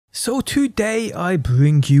So today I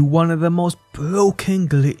bring you one of the most broken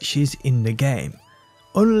glitches in the game.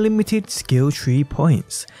 Unlimited skill tree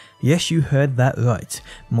points. Yes, you heard that right.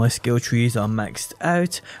 My skill trees are maxed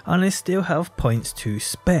out and I still have points to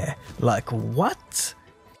spare. Like what?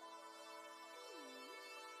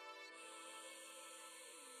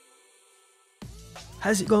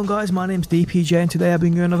 How's it going, guys? My name's DPJ and today I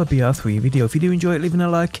bring you another BR3 video. If you do enjoy it, leaving a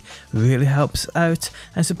like really helps out,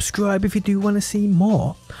 and subscribe if you do want to see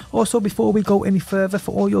more. Also, before we go any further,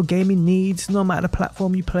 for all your gaming needs, no matter the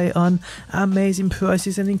platform you play on, amazing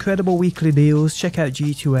prices and incredible weekly deals, check out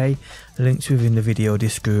G2A, links within the video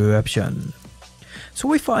description.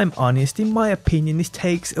 So if I'm honest, in my opinion this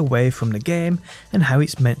takes away from the game and how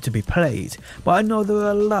it's meant to be played, but I know there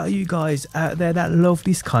are a lot of you guys out there that love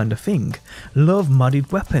this kind of thing, love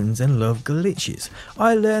modded weapons and love glitches.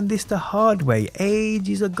 I learned this the hard way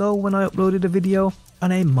ages ago when I uploaded a video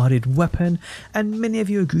on a modded weapon, and many of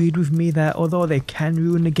you agreed with me that although they can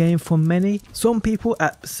ruin the game for many, some people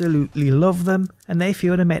absolutely love them and they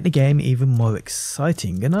feel they make the game even more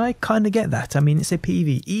exciting, and I kinda get that. I mean, it's a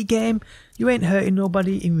PvE game, you ain't hurting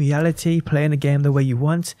nobody in reality, playing a game the way you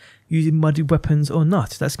want, using modded weapons or not,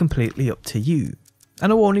 that's completely up to you.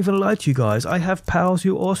 And I won't even lie to you guys, I have pals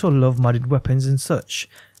who also love modded weapons and such.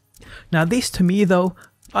 Now this to me though,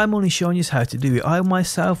 I'm only showing you how to do it. I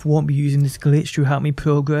myself won't be using this glitch to help me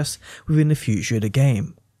progress within the future of the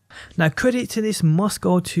game. Now credit to this must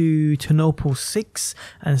go to Tenople6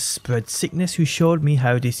 and Spread Sickness, who showed me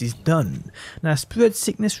how this is done. Now Spread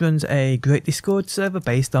Sickness runs a great Discord server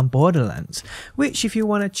based on Borderlands, which if you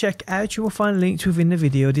want to check out you will find linked within the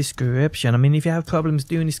video description. I mean, if you have problems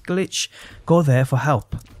doing this glitch, go there for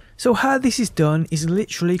help. So how this is done is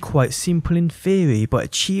literally quite simple in theory, but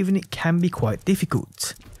achieving it can be quite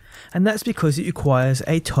difficult. And that's because it requires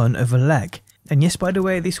a ton of lag. And yes, by the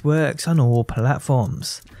way, this works on all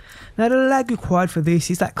platforms. Now the lag required for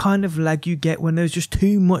this is that kind of lag you get when there's just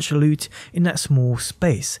too much loot in that small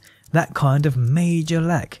space. That kind of major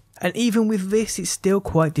lag. And even with this, it's still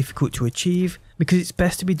quite difficult to achieve because it's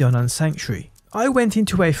best to be done on Sanctuary. I went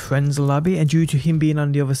into a friend's lobby and due to him being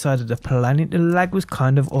on the other side of the planet, the lag was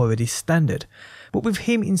kind of already standard. But with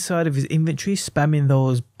him inside of his inventory spamming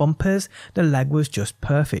those bumpers, the lag was just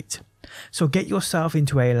perfect. So get yourself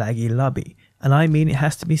into a laggy lobby, and I mean it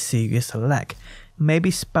has to be serious lag.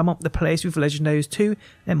 Maybe spam up the place with legendaries too,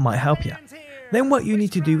 it might help you. Then what you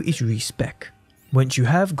need to do is respec. Once you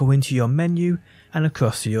have, go into your menu and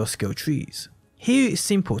across to your skill trees. Here it's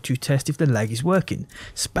simple to test if the lag is working.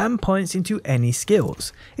 Spam points into any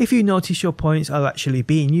skills. If you notice your points are actually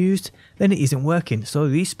being used, then it isn't working, so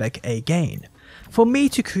respec again. For me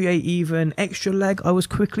to create even extra lag, I was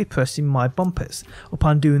quickly pressing my bumpers.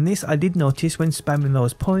 Upon doing this, I did notice when spamming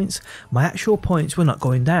those points, my actual points were not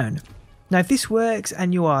going down. Now if this works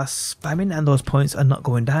and you are spamming and those points are not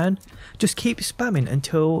going down, just keep spamming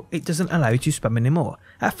until it doesn't allow you to spam anymore.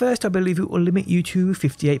 At first I believe it will limit you to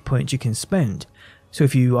 58 points you can spend. So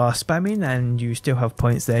if you are spamming and you still have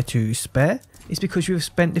points there to spare, it's because you have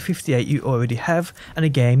spent the 58 you already have and the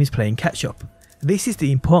game is playing catch up. This is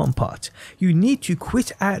the important part. You need to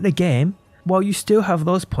quit out the game while you still have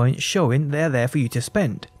those points showing they're there for you to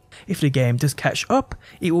spend. If the game does catch up,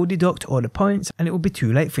 it will deduct all the points and it will be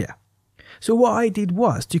too late for you. So what I did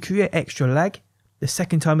was to create extra lag. The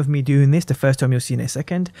second time of me doing this, the first time you'll see in a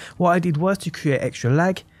second, what I did was to create extra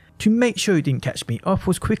lag. To make sure it didn't catch me up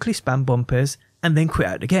was quickly spam bumpers and then quit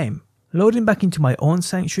out the game. Loading back into my own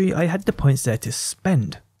Sanctuary, I had the points there to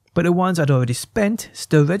spend, but the ones I'd already spent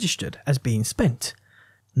still registered as being spent.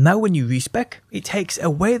 Now when you respec, it takes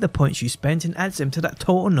away the points you spent and adds them to that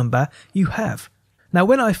total number you have. Now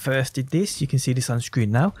when I first did this, you can see this on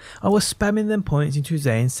screen now, I was spamming them points into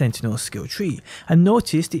Zane's Sentinel skill tree and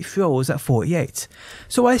noticed it froze at 48.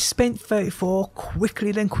 So I spent 34,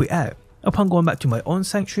 quickly then quit out. Upon going back to my own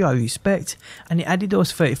Sanctuary, I respec and it added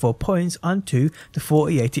those 34 points onto the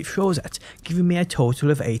 48 it froze at, giving me a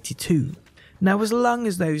total of 82. Now as long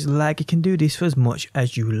as there is lag, you can do this for as much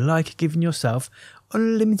as you like, giving yourself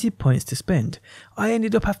unlimited points to spend. I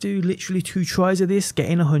ended up after literally 2 tries of this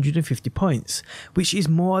getting 150 points, which is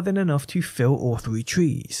more than enough to fill all 3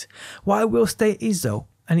 trees. What I will state is though,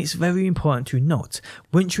 and it's very important to note,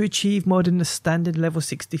 once you achieve more than the standard level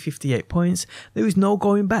 60 58 points, there is no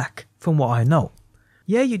going back from what I know.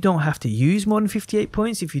 Yeah, you don't have to use more than 58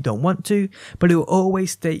 points if you don't want to, but it will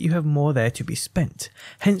always state you have more there to be spent,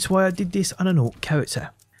 hence why I did this on an alt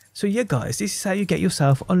character. So yeah guys, this is how you get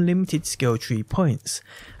yourself unlimited skill tree points,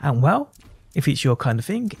 and well, if it's your kind of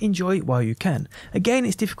thing, enjoy it while you can. Again,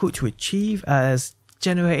 it's difficult to achieve as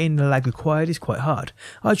generating the lag required is quite hard.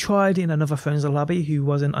 I tried in another friend's lobby who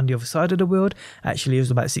wasn't on the other side of the world, actually it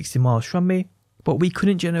was about 60 miles from me, but we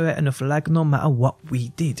couldn't generate enough lag no matter what we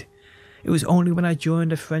did. It was only when I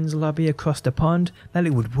joined a friend's lobby across the pond that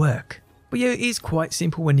it would work. But yeah, it is quite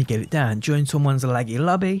simple when you get it down. Join someone's laggy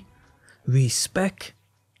lobby, respec,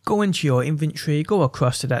 go into your inventory, go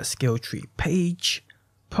across to that skill tree page,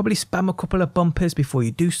 probably spam a couple of bumpers before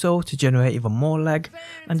you do so to generate even more lag,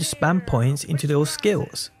 and just spam points into those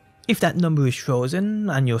skills. If that number is frozen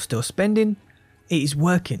and you're still spending, it is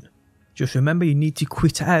working. Just remember you need to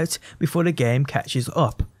quit out before the game catches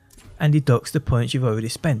up and deducts the points you've already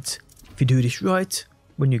spent. If you do this right,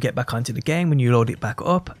 when you get back onto the game, when you load it back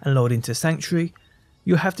up and load into Sanctuary,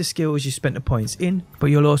 you'll have the skills you spent the points in, but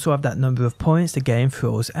you'll also have that number of points the game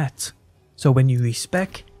throws at. So when you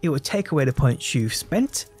respec, it will take away the points you've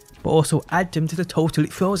spent, but also add them to the total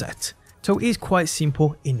it throws at. So it is quite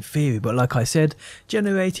simple in theory, but like I said,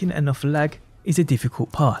 generating enough lag is a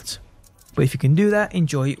difficult part. But if you can do that,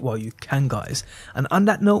 enjoy it while you can, guys. And on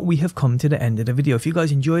that note, we have come to the end of the video. If you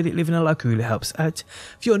guys enjoyed it, leaving a like really helps out.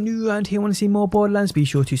 If you're new around here and want to see more Borderlands, be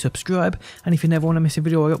sure to subscribe. And if you never want to miss a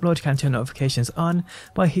video I upload, you can turn notifications on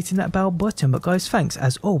by hitting that bell button. But guys, thanks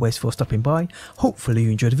as always for stopping by. Hopefully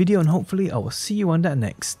you enjoyed the video, and hopefully I will see you on that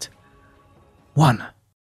next one.